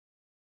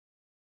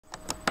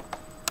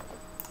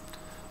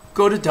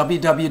go to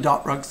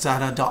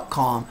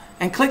www.rugsata.com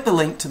and click the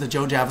link to the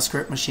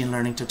JavaScript Machine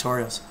Learning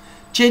tutorials.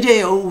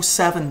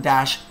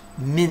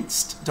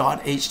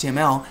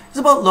 JJ07-MNIST.html is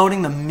about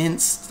loading the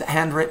MNIST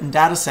handwritten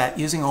dataset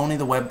using only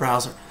the web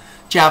browser,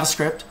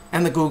 JavaScript,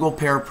 and the Google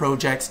pair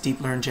project's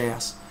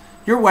Deeplearnjs.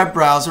 Your web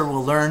browser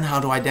will learn how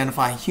to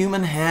identify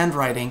human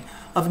handwriting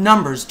of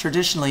numbers,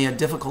 traditionally a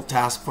difficult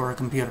task for a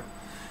computer.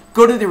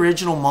 Go to the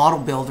original model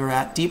builder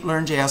at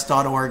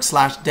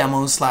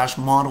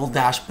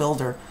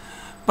deeplearnjs.org/demos/model-builder,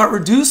 but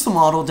reduce the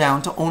model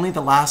down to only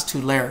the last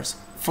two layers,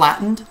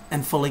 flattened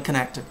and fully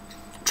connected.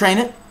 Train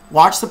it,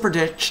 watch the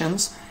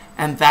predictions,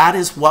 and that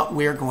is what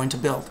we're going to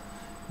build.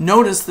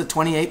 Notice the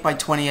 28 by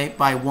 28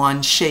 by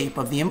 1 shape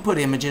of the input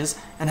images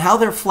and how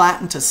they're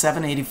flattened to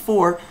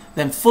 784,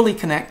 then fully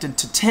connected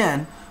to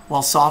 10,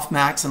 while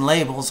softmax and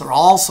labels are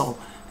also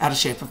at a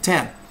shape of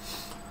 10.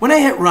 When I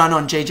hit run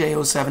on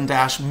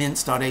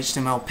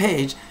JJ07-MNIST.html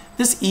page,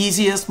 this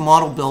easiest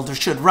model builder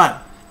should run.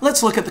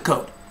 Let's look at the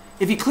code.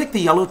 If you click the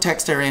yellow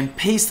text area and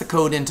paste the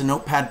code into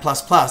Notepad++,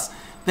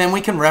 then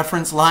we can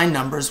reference line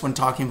numbers when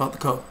talking about the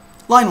code.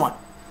 Line 1.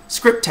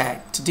 Script tag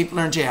to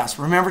Deeplearnjs.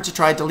 Remember to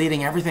try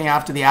deleting everything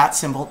after the @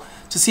 symbol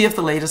to see if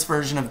the latest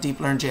version of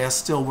Deeplearnjs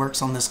still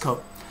works on this code.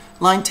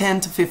 Line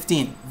 10 to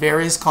 15,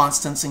 various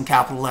constants in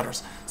capital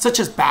letters, such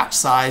as batch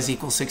size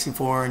equals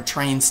 64 and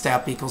train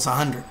step equals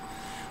 100.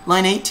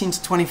 Line 18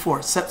 to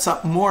 24 sets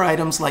up more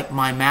items like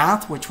my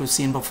math, which we've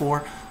seen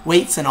before,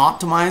 weights and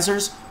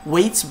optimizers,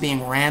 weights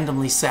being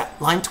randomly set.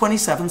 Line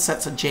 27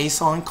 sets a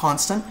JSON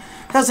constant,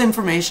 has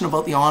information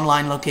about the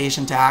online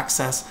location to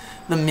access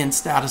the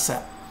MNIST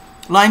dataset.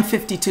 Line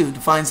 52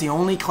 defines the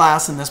only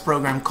class in this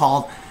program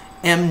called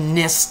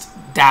MNIST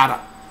data,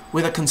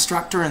 with a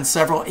constructor and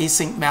several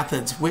async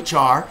methods, which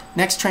are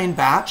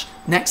nextTrainBatch,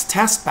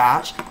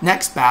 nextTestBatch,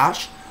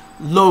 nextBatch,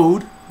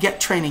 load,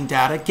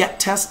 getTrainingData,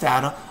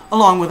 getTestData,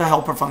 along with a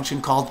helper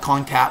function called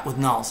concat with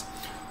nulls.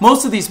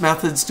 Most of these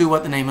methods do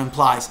what the name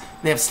implies.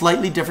 They have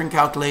slightly different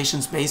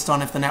calculations based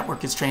on if the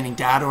network is training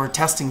data or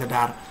testing the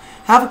data.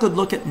 Have a good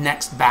look at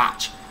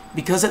nextBatch,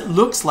 because it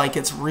looks like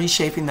it's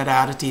reshaping the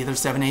data to either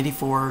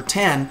 784 or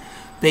 10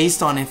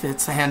 based on if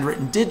it's the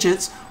handwritten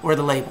digits or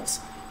the labels.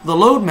 The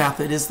load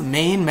method is the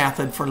main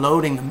method for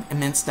loading the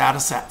MNIST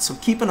dataset, so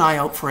keep an eye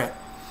out for it.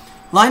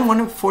 Line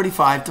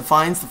 145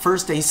 defines the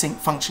first async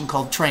function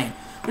called train,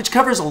 which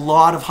covers a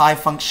lot of high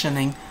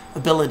functioning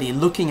ability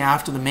looking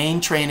after the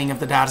main training of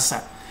the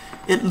dataset.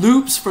 It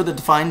loops for the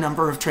defined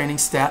number of training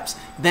steps,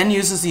 then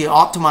uses the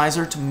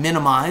optimizer to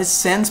minimize,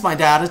 sends my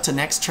data to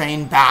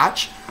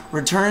nextTrainBatch,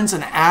 returns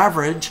an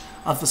average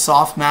of the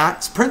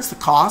softmax, prints the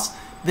cost,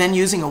 then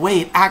using a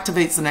wait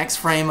activates the next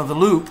frame of the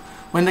loop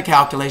when the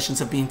calculations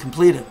have been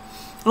completed.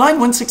 Line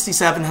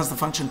 167 has the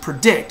function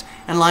predict,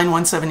 and line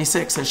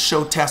 176 has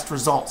show test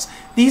results.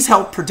 These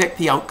help predict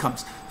the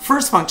outcomes.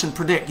 First function,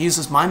 predict,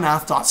 uses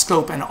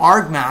mymath.scope and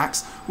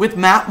argmax with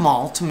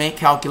mapmul to make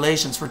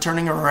calculations,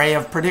 returning an array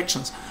of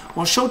predictions,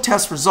 while show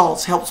test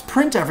results helps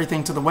print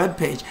everything to the web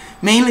page,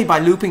 mainly by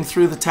looping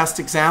through the test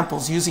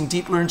examples using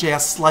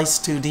Deeplearnjs Slice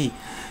 2D,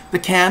 the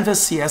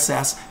canvas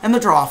CSS, and the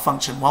draw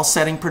function while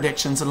setting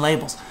predictions and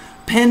labels,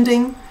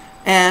 pending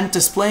and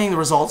displaying the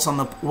results on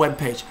the web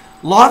page.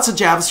 Lots of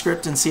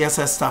JavaScript and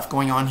CSS stuff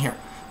going on here.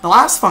 The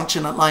last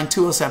function at line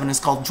 207 is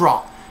called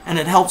draw, and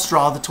it helps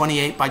draw the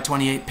 28 by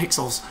 28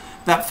 pixels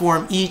that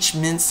form each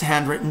MNIST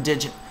handwritten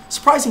digit.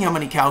 Surprising how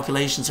many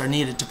calculations are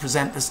needed to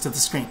present this to the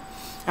screen.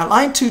 At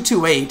line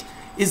 228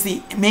 is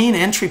the main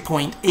entry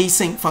point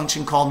async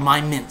function called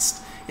myMNIST.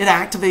 It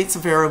activates a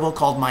variable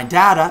called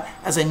myData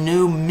as a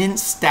new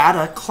MNIST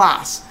data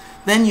class,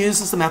 then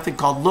uses the method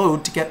called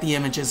load to get the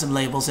images and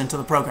labels into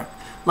the program.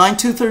 Line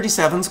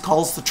 237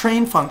 calls the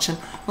train function.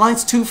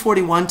 Lines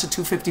 241 to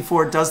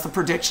 254 does the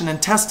prediction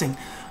and testing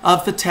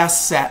of the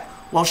test set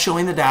while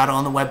showing the data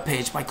on the web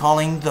page by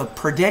calling the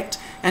predict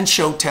and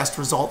show test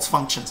results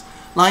functions.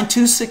 Line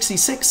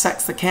 266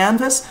 sets the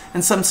canvas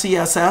and some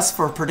CSS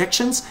for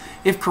predictions.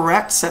 If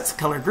correct, sets the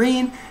color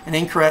green, and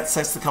incorrect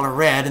sets the color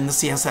red in the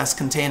CSS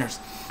containers.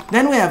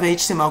 Then we have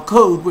HTML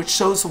code, which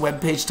shows the web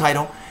page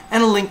title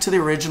and a link to the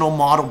original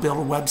model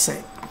builder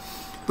website.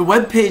 The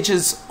web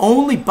page's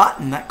only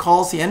button that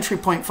calls the entry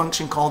point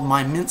function called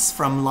myMNIST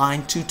from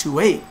line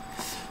 228.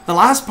 The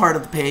last part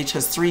of the page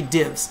has 3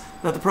 divs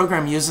that the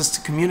program uses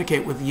to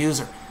communicate with the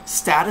user.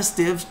 Status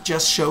div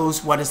just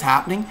shows what is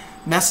happening.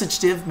 Message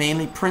div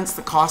mainly prints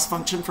the cost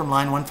function from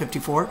line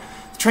 154.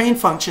 The train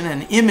function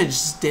and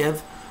image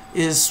div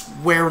is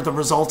where the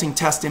resulting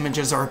test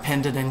images are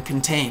appended and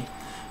contained.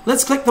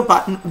 Let's click the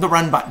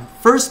run button.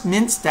 First,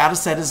 MNIST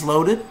dataset is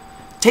loaded.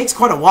 It takes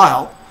quite a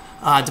while,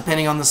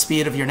 depending on the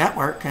speed of your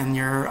network and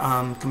your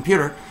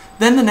computer.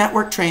 Then the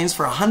network trains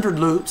for 100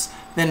 loops,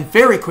 then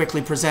very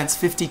quickly presents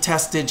 50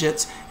 test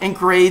digits and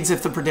grades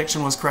if the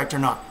prediction was correct or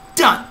not.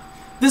 Done!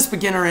 This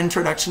beginner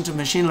introduction to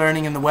machine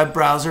learning in the web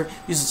browser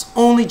uses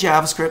only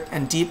JavaScript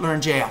and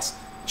Deeplearnjs.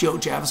 Joe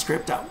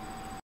JavaScript out.